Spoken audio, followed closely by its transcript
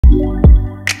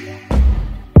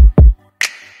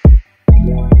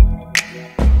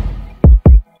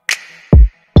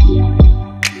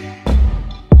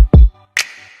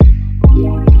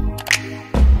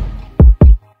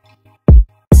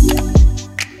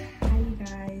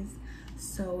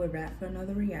back for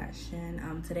another reaction.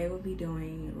 Today we'll be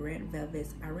doing Red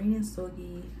Velvet's Irene and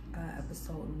Seulgi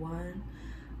episode 1,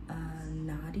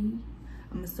 Naughty.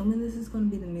 I'm assuming this is going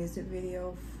to be the music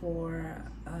video for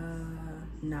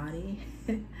Naughty.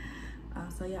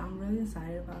 So yeah, I'm really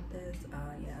excited about this.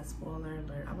 Yeah, spoiler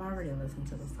alert, I've already listened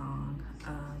to the song,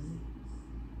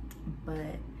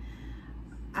 but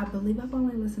I believe I've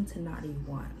only listened to Naughty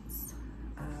once.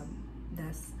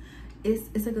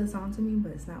 It's a good song to me,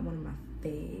 but it's not one of my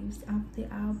faves off the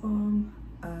album.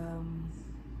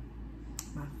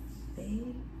 My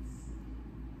fave?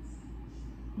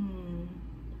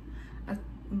 I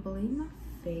believe my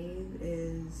fave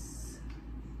is,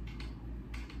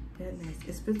 goodness,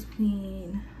 it's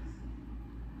between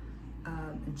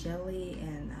Jelly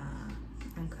and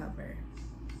Uncover.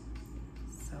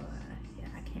 So yeah,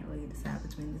 I can't really decide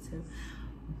between the two.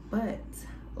 But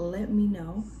let me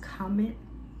know, comment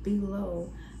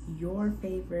below your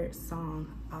favorite song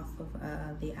off of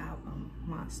the album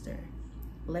Monster.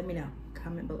 Let me know,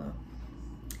 comment below.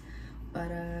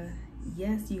 But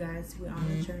yes, you guys, we're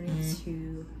on a journey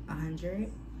to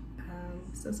 100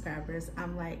 subscribers.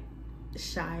 I'm like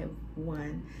shy of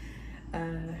 1.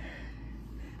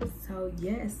 So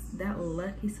yes, that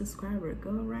lucky subscriber,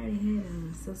 go right ahead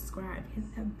and subscribe.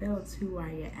 Hit that bell too while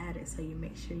you're at it, so you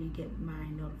make sure you get my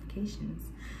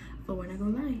notifications for when I go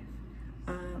live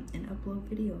and upload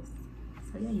videos.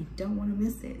 So yeah, you don't want to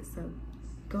miss it. So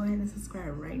go ahead and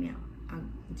subscribe right now.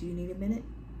 Do you need a minute?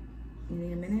 You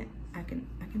need a minute? I can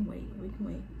wait. We can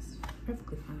wait. It's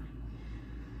perfectly fine.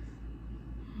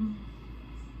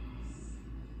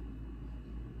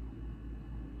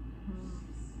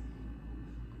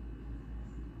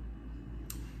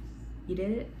 You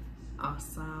did it?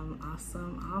 Awesome,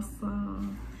 awesome,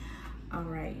 awesome. All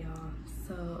right, y'all.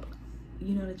 So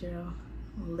you know the drill.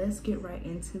 Let's get right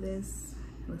into this.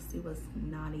 Let's see what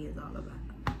Naughty is all about.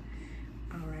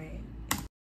 All right.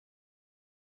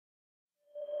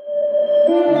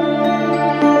 Whoa.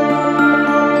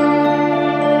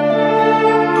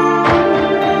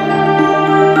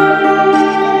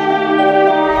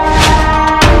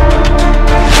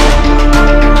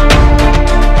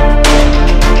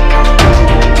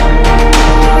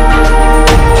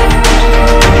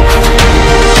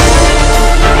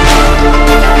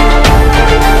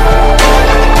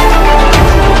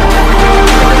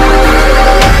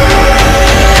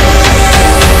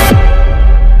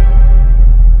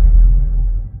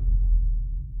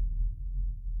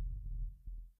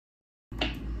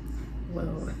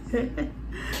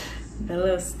 That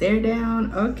little stare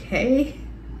down. Okay,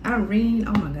 Irene,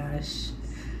 oh my gosh,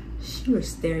 she would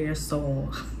stare your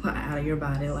soul out of your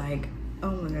body. Like,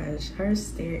 oh my gosh, her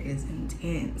stare is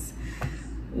intense.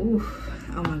 Oof,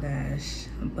 oh my gosh.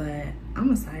 But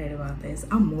I'm excited about this.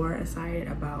 I'm more excited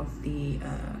about the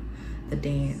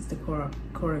dance, the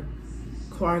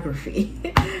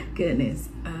choreography. Goodness,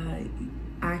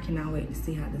 I cannot wait to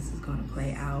see how this is going to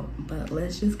play out. But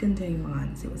let's just continue on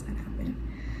and see what's going to happen.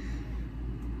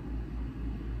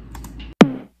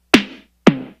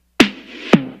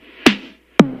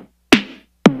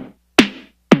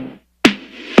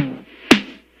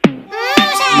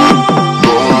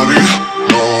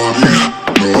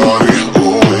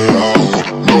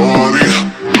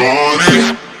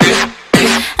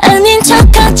 아닌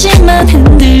척하지만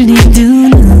흔들린 두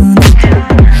눈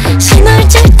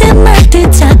신호질 듯 말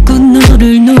듯 자꾸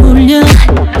너를 놀려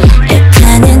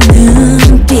약간의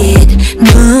눈빛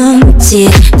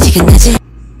몸짓 지근하지.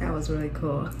 That was really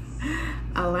cool.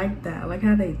 I like that. I like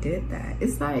how they did that.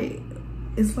 It's like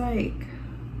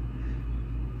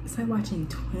watching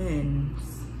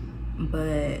twins,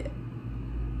 but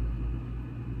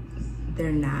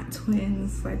they're not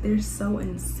twins. Like, they're so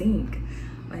in sync.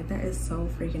 Like, that is so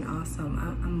freaking awesome.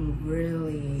 I'm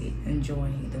really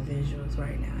enjoying the visuals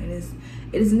right now. It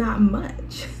is not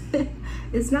much.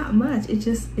 It's not much. It's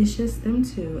just them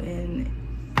two, and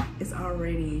it's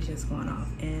already just going off.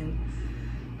 And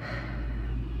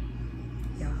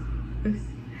y'all,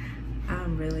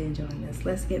 I'm really enjoying this.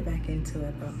 Let's get back into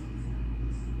it though.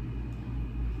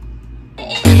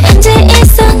 언제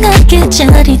이상하게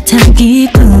짜릿한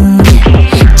기분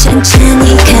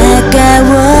천천히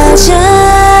가까워져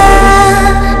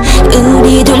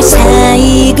우리 둘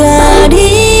사이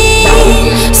거리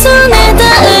손에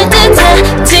닿을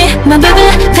듯하지만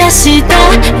baby 다시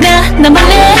따라 나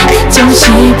몰래 좀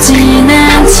쉽진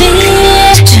않지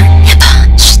집중해봐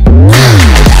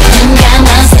눈감아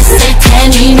샜을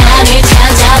테니 나를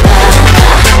찾아봐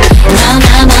넌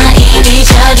아마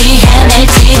이리저리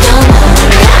헤맬지도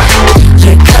몰라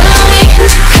You're going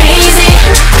crazy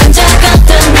혼자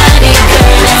걷던 날이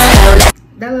girl.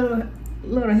 That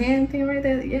little hand thing right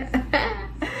there, yeah.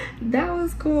 That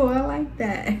was cool. I like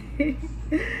that.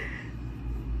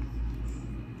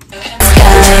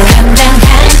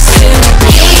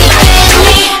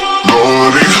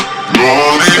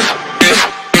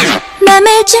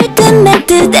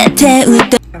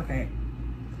 Okay,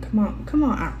 come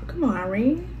on,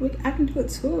 Irene. I can do it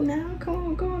too now.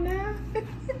 Come on now.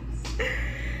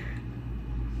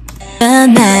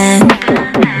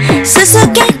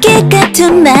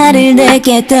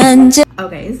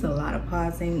 Okay, it's a lot of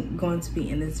pausing going to be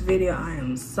in this video. I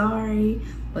am sorry,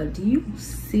 but do you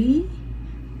see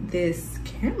this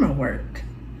camera work?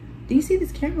 Do you see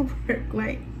this camera work?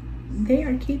 Like, they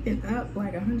are keeping up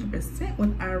like 100%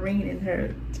 with Irene and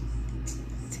her.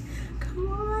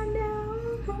 Come on now,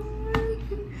 come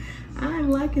on.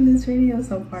 I'm liking this video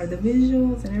so far. The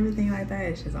visuals and everything like that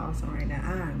is just awesome right now.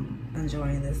 I'm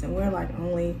enjoying this, and we're like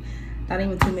only not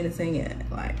even 2 minutes in yet.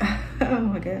 Like, oh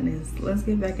my goodness. Let's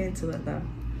get back into it though.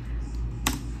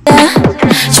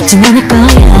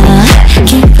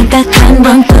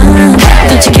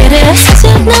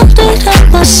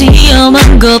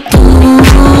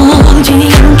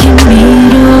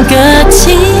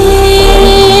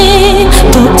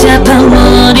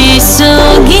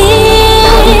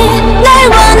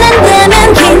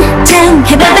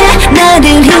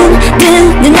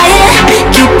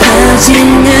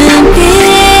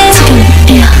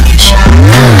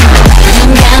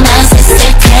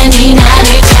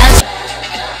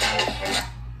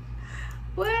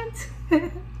 What?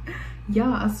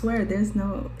 Y'all, I swear there's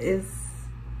no, it's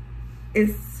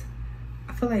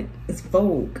I feel like it's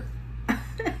Vogue.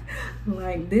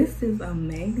 Like, this is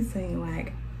amazing.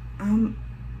 Like, I'm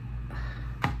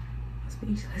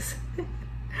speechless.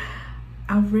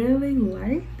 I really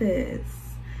like this.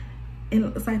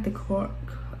 And it's like the core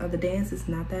of the dance is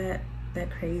not that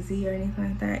crazy or anything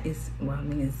like that. It's, well, I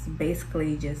mean, it's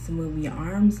basically just move your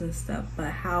arms and stuff,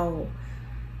 but how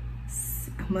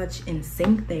much in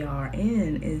sync they are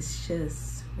in is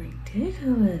just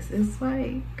ridiculous. It's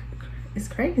like, it's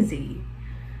crazy.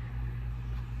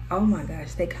 Oh my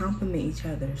gosh, they complement each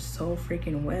other so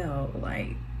freaking well.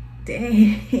 Like,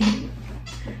 dang.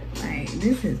 Like,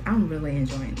 this is, I'm really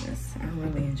enjoying this. I'm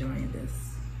really enjoying this.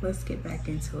 Let's get back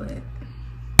into it.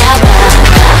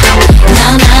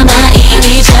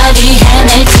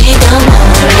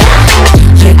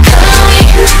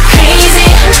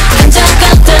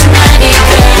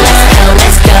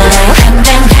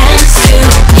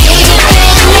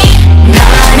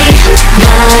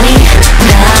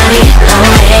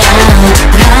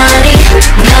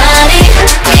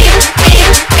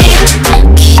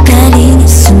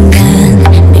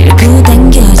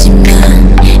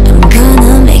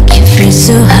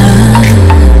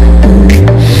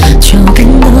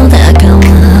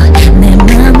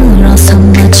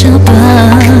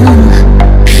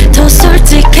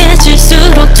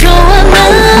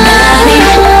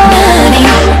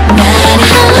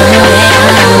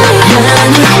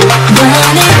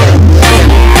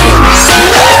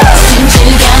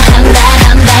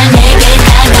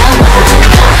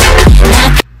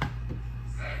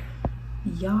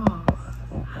 Y'all,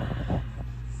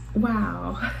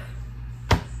 wow.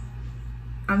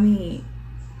 I mean,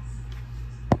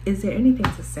 is there anything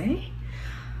to say?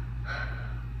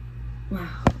 Wow.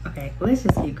 Okay, let's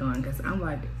just keep going, because I'm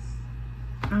like,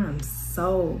 I'm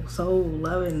so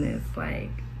loving this. Like,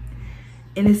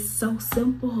 and it's so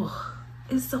simple.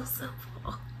 It's so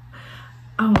simple.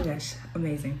 Oh my gosh,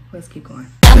 amazing. Let's keep going.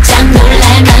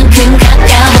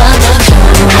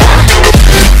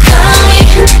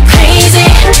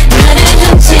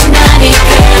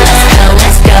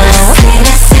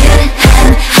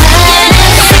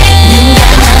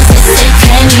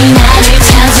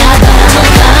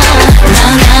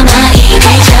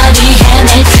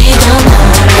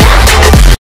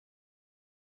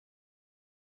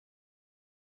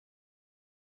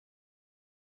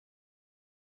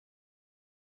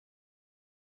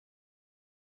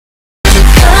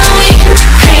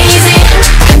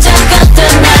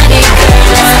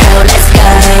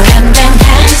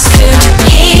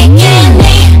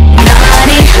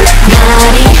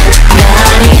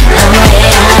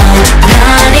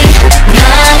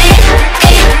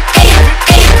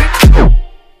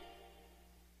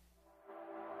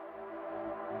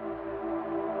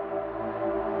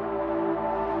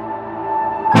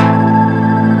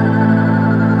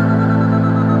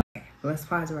 Let's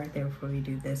pause it right there before we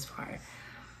do this part.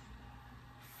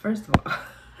 First of all,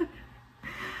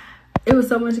 it was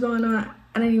so much going on.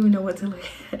 I didn't even know what to look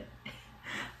at.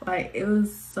 Like, it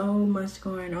was so much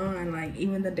going on. Like,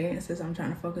 even the dances, I'm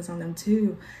trying to focus on them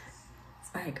too.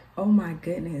 It's like, oh my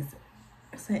goodness.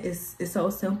 it's so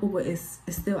simple, but it's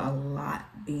still a lot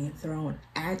being thrown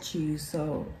at you,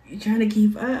 so you're trying to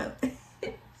keep up.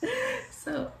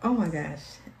 So oh my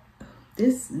gosh,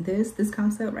 this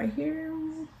concept right here,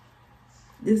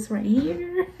 this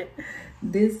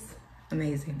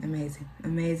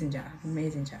amazing job.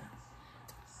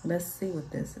 Let's see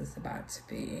what this is about to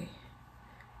be.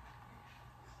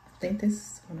 I think this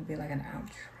is gonna be like an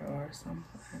outro or something.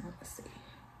 Let's see.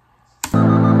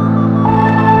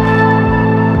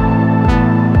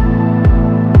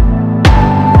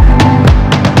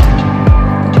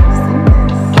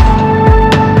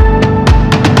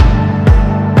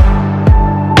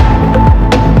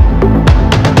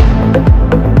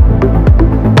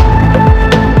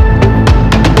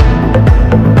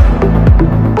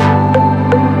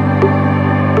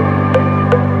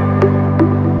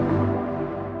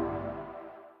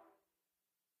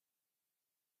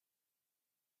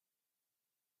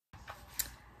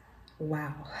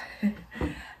 Wow,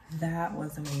 that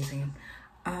was amazing.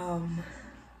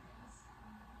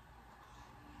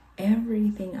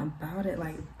 Everything about it,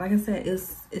 like I said,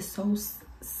 it's so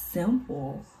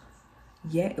simple,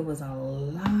 yet it was a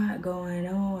lot going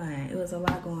on.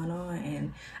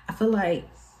 And I feel like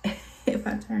if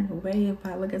I turn away, if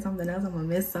I look at something else, I'm gonna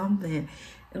miss something.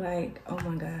 Like, oh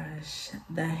my gosh,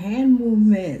 the hand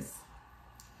movements,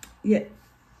 yeah,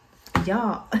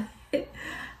 y'all.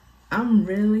 I'm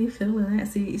really feeling that.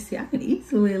 See, I can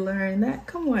easily learn that.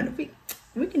 Come on,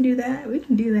 we can do that. We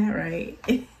can do that, right?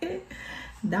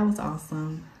 That was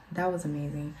awesome. That was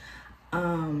amazing.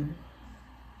 Yeah,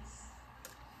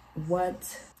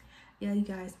 you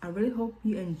guys, I really hope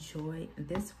you enjoyed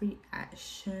this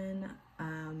reaction.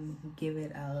 Give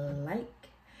it a like,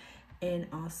 and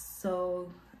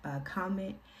also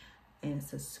comment and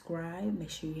subscribe.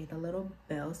 Make sure you hit the little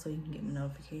bell so you can get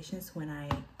notifications when I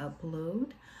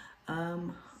upload.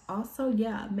 Also,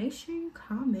 yeah, make sure you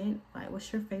comment like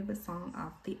what's your favorite song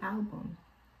off the album.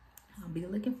 I'll be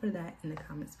looking for that in the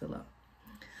comments below.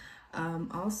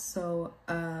 Also,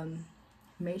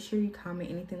 make sure you comment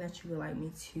anything that you would like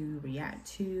me to react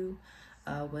to,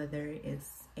 whether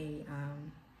it's a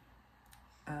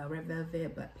Red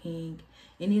Velvet, Blackpink,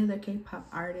 any other K-pop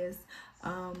artists.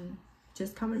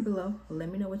 Just comment below, let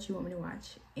me know what you want me to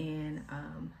watch, and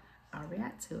I'll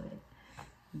react to it.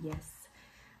 Yes.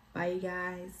 Bye, you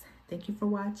guys. Thank you for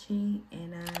watching,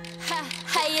 and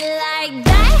how you like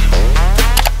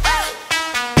that?